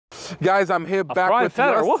Guys, I'm here back with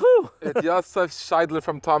Yosef Scheidler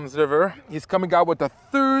from Tom's River. He's coming out with a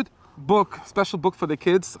third book, special book for the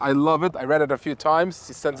kids. I love it. I read it a few times.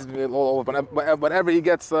 He sends it to me all over. Whenever he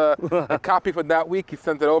gets a copy for that week, he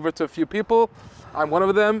sends it over to a few people. I'm one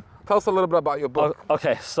of them. Tell us a little bit about your book.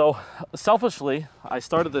 Okay, so selfishly, I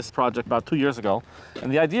started this project about 2 years ago,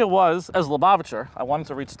 and the idea was, as a Lubavitcher, I wanted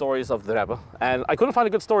to read stories of the Rebbe, and I couldn't find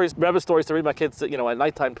a good Rebbe stories to read my kids, at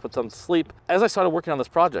nighttime to put them to sleep. As I started working on this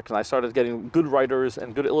project, and I started getting good writers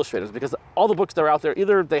and good illustrators, because all the books that are out there,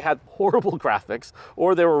 either they had horrible graphics,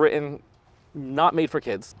 or they were written not made for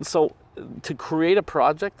kids. So to create a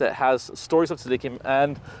project that has stories of tzaddikim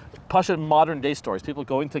and Pasha modern day stories, people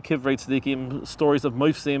going to Kivrei tzaddikim, stories of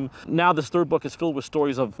Moifsim. Now this third book is filled with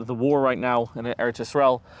stories of the war right now in Eretz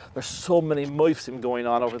Yisrael. There's so many Moifsim going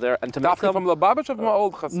on over there. And to make them, from Lubavitch or from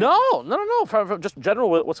old Chassid? No, from just general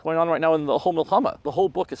what's going on right now in the whole Milchama. The whole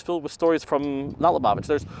book is filled with stories from not Lubavitch.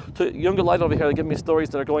 There's younger light over here that give me stories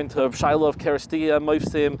that are going to Shiloh, Kerestia,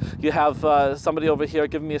 Moifsim. You have somebody over here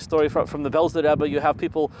giving me a story from the Belzer Rebbe. You have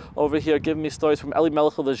people over here giving me stories from Eli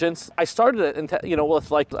Melech Lezhins. I started it, with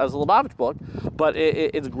as a Lubavitch book, but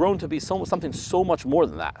it's grown to be something so much more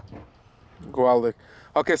than that. Gwaldik.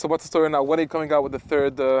 Okay, so what's the story now? When are you coming out with the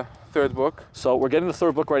third book? So we're getting the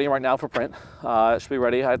third book ready right now for print. It should be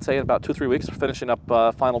ready, I'd say, in about 2-3 weeks. We're finishing up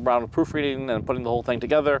final round of proofreading and putting the whole thing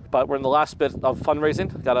together. But we're in the last bit of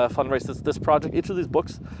fundraising. Got to fundraise this project. Each of these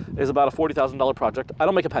books is about a $40,000 project. I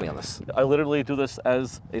don't make a penny on this. I literally do this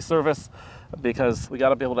as a service because we got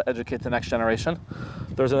to be able to educate the next generation.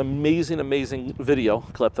 There's an amazing video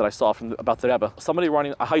clip that I saw about the Rebbe. Somebody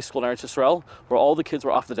running a high school in Eretz Yisrael where all the kids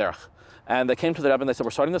were off the derech. And they came to the Rebbe and they said,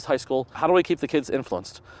 we're starting this high school. How do we keep the kids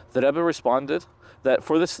influenced? The Rebbe responded that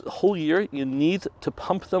for this whole year, you need to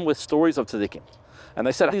pump them with stories of tzaddikim. And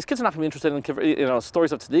they said, these kids are not going to be interested in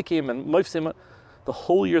stories of tzaddikim and moifsim. The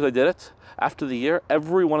whole year they did it. After the year,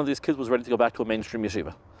 every one of these kids was ready to go back to a mainstream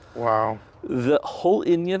yeshiva. Wow. The whole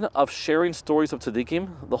inyan of sharing stories of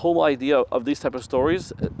tzaddikim, the whole idea of these type of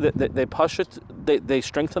stories, they push it, they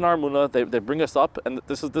strengthen our emunah, they bring us up, and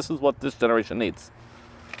this is what this generation needs.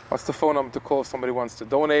 What's the phone number to call if somebody wants to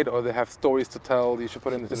donate or they have stories to tell? You should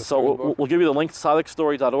put in the So we'll give you the link to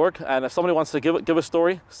tzaddikstory.org, and if somebody wants to give a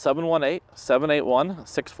story,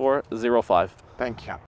 718-781-6405. Thank you.